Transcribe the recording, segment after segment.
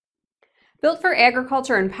Built for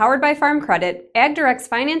agriculture and powered by Farm Credit, AgDirect's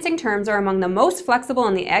financing terms are among the most flexible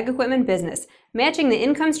in the ag equipment business, matching the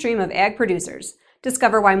income stream of ag producers.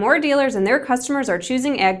 Discover why more dealers and their customers are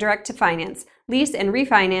choosing AgDirect to finance, lease, and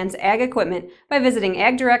refinance ag equipment by visiting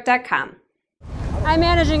agdirect.com. I'm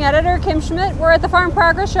Managing Editor Kim Schmidt. We're at the Farm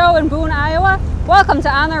Progress Show in Boone, Iowa. Welcome to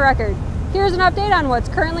On the Record. Here's an update on what's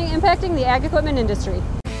currently impacting the ag equipment industry.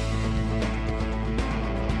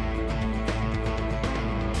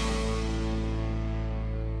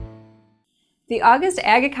 The August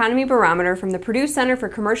Ag Economy Barometer from the Purdue Center for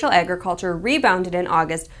Commercial Agriculture rebounded in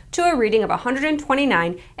August to a reading of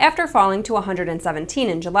 129 after falling to 117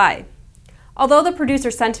 in July. Although the Producer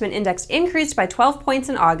Sentiment Index increased by 12 points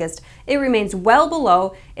in August, it remains well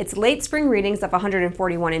below its late spring readings of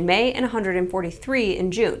 141 in May and 143 in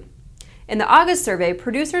June. In the August survey,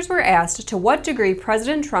 producers were asked to what degree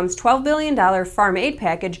President Trump's $12 billion farm aid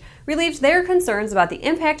package relieves their concerns about the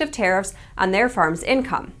impact of tariffs on their farm's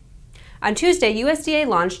income. On Tuesday, USDA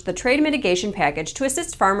launched the Trade Mitigation Package to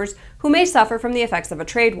assist farmers who may suffer from the effects of a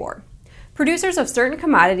trade war. Producers of certain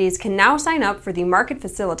commodities can now sign up for the Market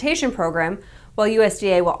Facilitation Program, while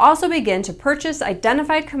USDA will also begin to purchase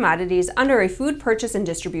identified commodities under a Food Purchase and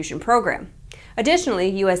Distribution Program.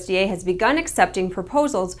 Additionally, USDA has begun accepting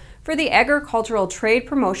proposals for the Agricultural Trade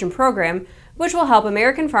Promotion Program, which will help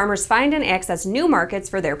American farmers find and access new markets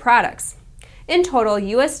for their products. In total,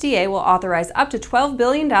 USDA will authorize up to $12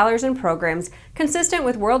 billion in programs consistent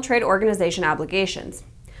with World Trade Organization obligations.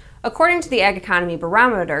 According to the Ag Economy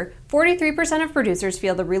Barometer, 43% of producers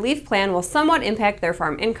feel the relief plan will somewhat impact their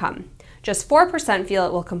farm income. Just 4% feel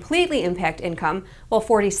it will completely impact income, while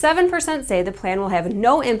 47% say the plan will have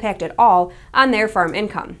no impact at all on their farm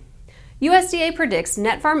income. USDA predicts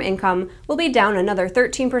net farm income will be down another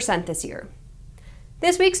 13% this year.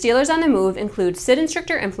 This week's dealers on the move include Sid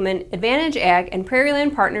Instructor Implement, Advantage Ag, and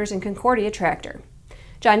Prairieland Partners and Concordia Tractor.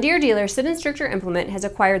 John Deere dealer Sid Instructor Implement has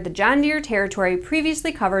acquired the John Deere territory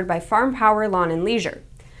previously covered by Farm Power Lawn and Leisure.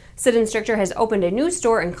 Sid Instructor has opened a new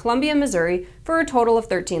store in Columbia, Missouri for a total of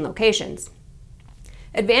 13 locations.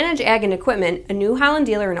 Advantage Ag and Equipment, a New Holland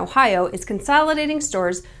dealer in Ohio, is consolidating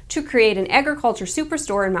stores to create an agriculture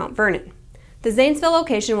superstore in Mount Vernon. The Zanesville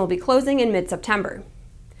location will be closing in mid-September.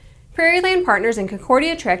 Prairieland Partners and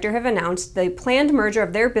Concordia Tractor have announced the planned merger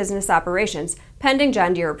of their business operations, pending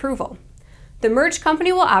John Deere approval. The merged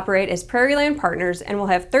company will operate as Prairieland Partners and will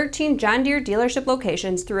have 13 John Deere dealership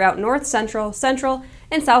locations throughout north central, central,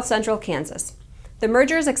 and south central Kansas. The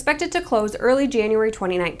merger is expected to close early January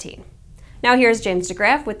 2019. Now here's James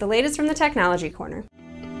DeGraff with the latest from the Technology Corner.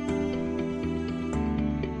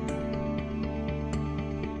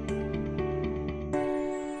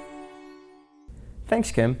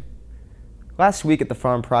 Thanks, Kim. Last week at the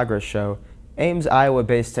Farm Progress Show, Ames,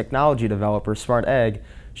 Iowa-based technology developer SmartAg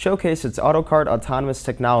showcased its AutoCart autonomous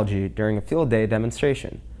technology during a field day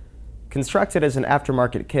demonstration. Constructed as an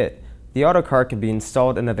aftermarket kit, the AutoCart can be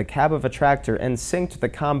installed into the cab of a tractor and synced with the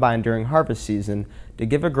combine during harvest season to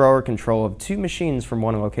give a grower control of two machines from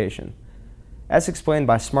one location. As explained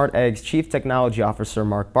by SmartAg's Chief Technology Officer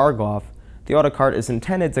Mark Bargloff, the AutoCart is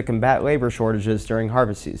intended to combat labor shortages during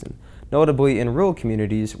harvest season, notably in rural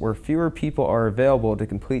communities where fewer people are available to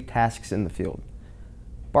complete tasks in the field.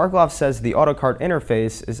 Bargloff says the AutoCart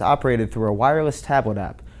interface is operated through a wireless tablet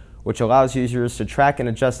app, which allows users to track and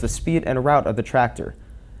adjust the speed and route of the tractor.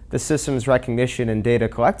 The system's recognition and data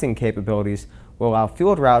collecting capabilities will allow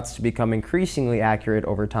field routes to become increasingly accurate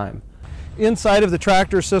over time. Inside of the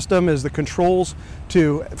tractor system is the controls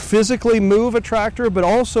to physically move a tractor, but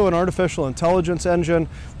also an artificial intelligence engine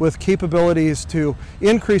with capabilities to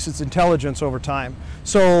increase its intelligence over time.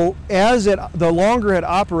 So the longer it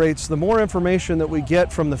operates, the more information that we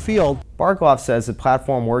get from the field. Bargloff says the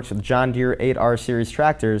platform works with John Deere 8R series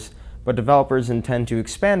tractors, but developers intend to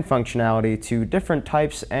expand functionality to different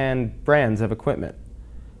types and brands of equipment.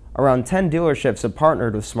 Around 10 dealerships have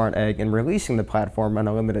partnered with SmartAg in releasing the platform on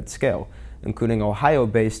a limited scale, including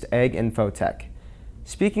Ohio-based Ag Infotech.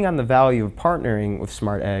 Speaking on the value of partnering with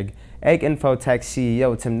SmartAg, Ag Infotech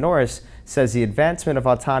CEO Tim Norris says the advancement of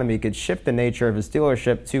autonomy could shift the nature of his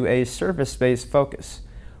dealership to a service-based focus,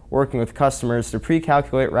 working with customers to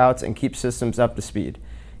pre-calculate routes and keep systems up to speed.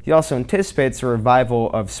 He also anticipates a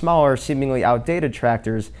revival of smaller, seemingly outdated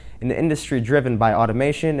tractors in an industry driven by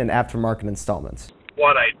automation and aftermarket installments.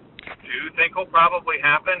 What I do think will probably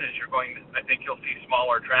happen is I think you'll see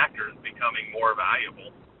smaller tractors becoming more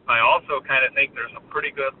valuable. I also kind of think there's a pretty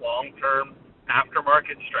good long-term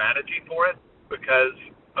aftermarket strategy for it, because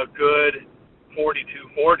a good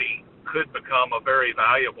 4240 could become a very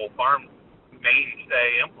valuable farm mainstay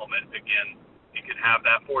implement again. You could have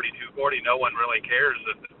that 4240. No one really cares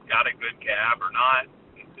if it's got a good cab or not.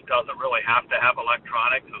 It doesn't really have to have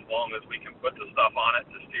electronics as long as we can put the stuff on it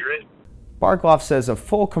to steer it. Barkloff says a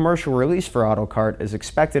full commercial release for AutoCart is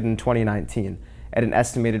expected in 2019 at an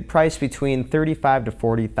estimated price between $35,000 to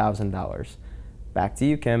 $40,000. Back to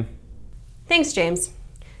you, Kim. Thanks, James.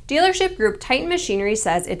 Dealership group Titan Machinery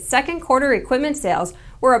says its second quarter equipment sales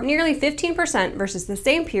were up nearly 15% versus the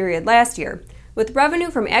same period last year, with revenue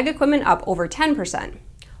from ag equipment up over 10%.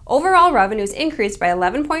 Overall revenues increased by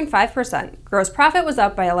 11.5%, gross profit was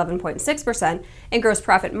up by 11.6%, and gross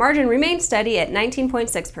profit margin remained steady at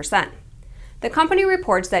 19.6%. The company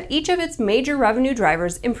reports that each of its major revenue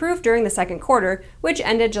drivers improved during the second quarter, which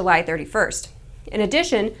ended July 31st. In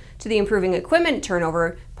addition to the improving equipment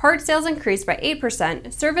turnover, part sales increased by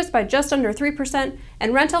 8%, service by just under 3%,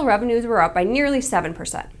 and rental revenues were up by nearly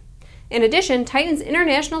 7%. In addition, Titan's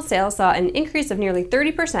international sales saw an increase of nearly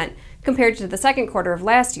 30% compared to the second quarter of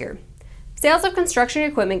last year. Sales of construction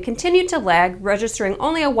equipment continued to lag, registering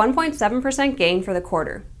only a 1.7% gain for the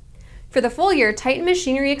quarter. For the full year, Titan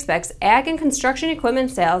Machinery expects ag and construction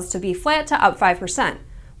equipment sales to be flat to up 5%,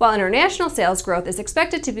 while international sales growth is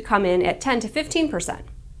expected to come in at 10 to 15%.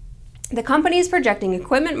 The company is projecting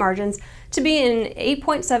equipment margins to be in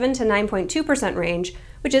 8.7 to 9.2% range,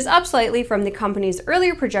 which is up slightly from the company's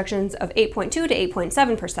earlier projections of 8.2 to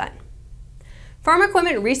 8.7%. Farm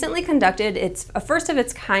Equipment recently conducted a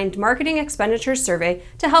first-of-its-kind marketing expenditures survey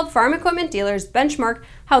to help farm equipment dealers benchmark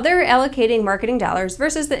how they're allocating marketing dollars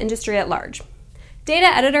versus the industry at large. Data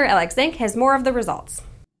editor Alex Zink has more of the results.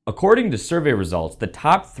 According to survey results, the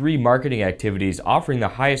top 3 marketing activities offering the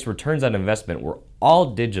highest returns on investment were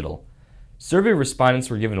all digital. Survey respondents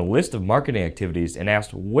were given a list of marketing activities and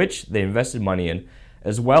asked which they invested money in,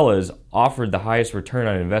 as well as offered the highest return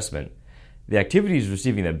on investment. The activities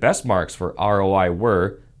receiving the best marks for ROI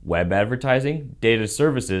were web advertising, data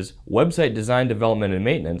services, website design, development and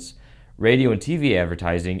maintenance, radio and TV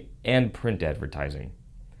advertising, and print advertising.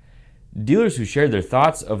 Dealers who shared their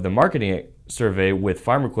thoughts of the marketing survey with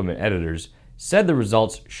farm equipment editors said the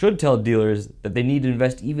results should tell dealers that they need to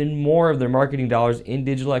invest even more of their marketing dollars in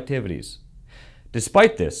digital activities.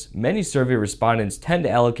 Despite this, many survey respondents tend to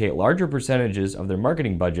allocate larger percentages of their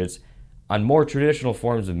marketing budgets on more traditional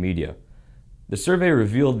forms of media. The survey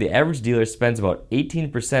revealed the average dealer spends about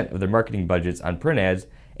 18% of their marketing budgets on print ads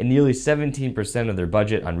and nearly 17% of their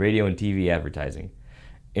budget on radio and TV advertising.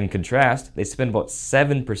 In contrast, they spend about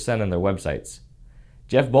 7% on their websites.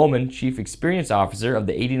 Jeff Bowman, Chief Experience Officer of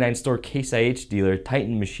the 89-store Case IH dealer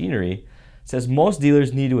Titan Machinery, says most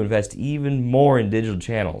dealers need to invest even more in digital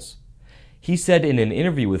channels. He said in an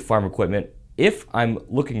interview with Farm Equipment, "If I'm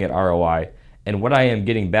looking at ROI and what I am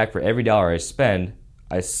getting back for every dollar I spend,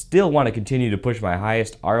 I still want to continue to push my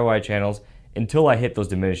highest ROI channels until I hit those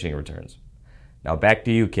diminishing returns." Now back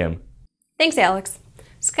to you, Kim. Thanks, Alex.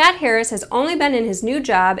 Scott Harris has only been in his new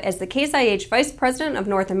job as the Case IH Vice President of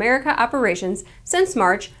North America Operations since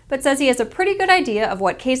March, but says he has a pretty good idea of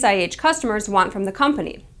what Case IH customers want from the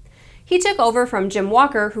company. He took over from Jim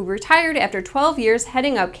Walker, who retired after 12 years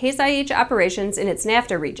heading up Case IH operations in its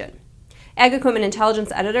NAFTA region. Ag Equipment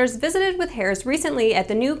Intelligence editors visited with Harris recently at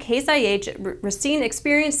the new Case IH Racine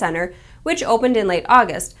Experience Center, which opened in late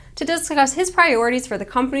August, to discuss his priorities for the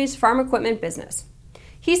company's farm equipment business.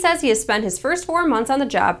 He says he has spent his first 4 months on the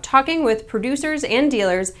job talking with producers and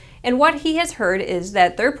dealers, and what he has heard is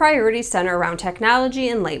that their priorities center around technology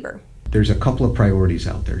and labor. There's a couple of priorities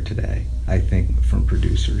out there today, I think, from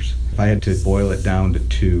producers. If I had to boil it down to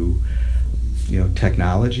 2,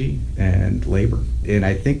 technology and labor. And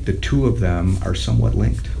I think the 2 of them are somewhat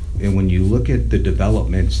linked. And when you look at the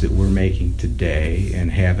developments that we're making today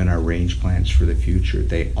and have in our range plans for the future,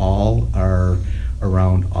 they all are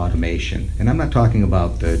around automation. And I'm not talking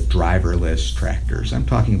about the driverless tractors. I'm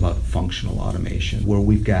talking about functional automation, where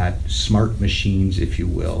we've got smart machines, if you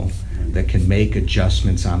will, that can make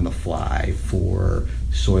adjustments on the fly for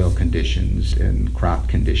soil conditions and crop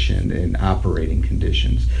condition and operating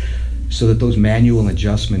conditions, so that those manual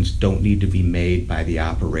adjustments don't need to be made by the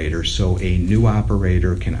operator, so a new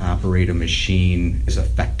operator can operate a machine as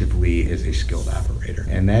effectively as a skilled operator.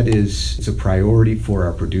 And it's a priority for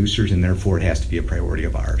our producers, and therefore it has to be a priority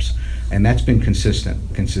of ours. And that's been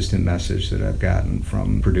consistent message that I've gotten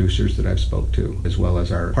from producers that I've spoke to, as well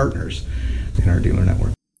as our partners in our dealer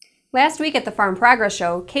network. Last week at the Farm Progress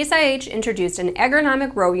Show, Case IH introduced an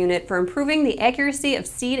agronomic row unit for improving the accuracy of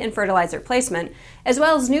seed and fertilizer placement, as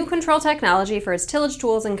well as new control technology for its tillage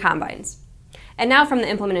tools and combines. And now from the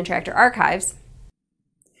Implement and Tractor Archives.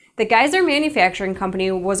 The Geyser Manufacturing Company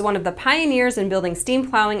was one of the pioneers in building steam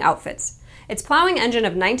plowing outfits. Its plowing engine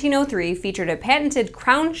of 1903 featured a patented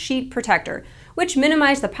crown sheet protector, which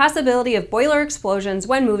minimize the possibility of boiler explosions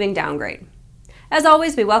when moving downgrade. As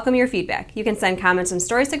always, we welcome your feedback. You can send comments and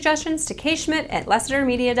story suggestions to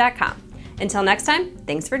kschmidt@lessitermedia.com. Until next time,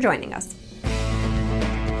 thanks for joining us.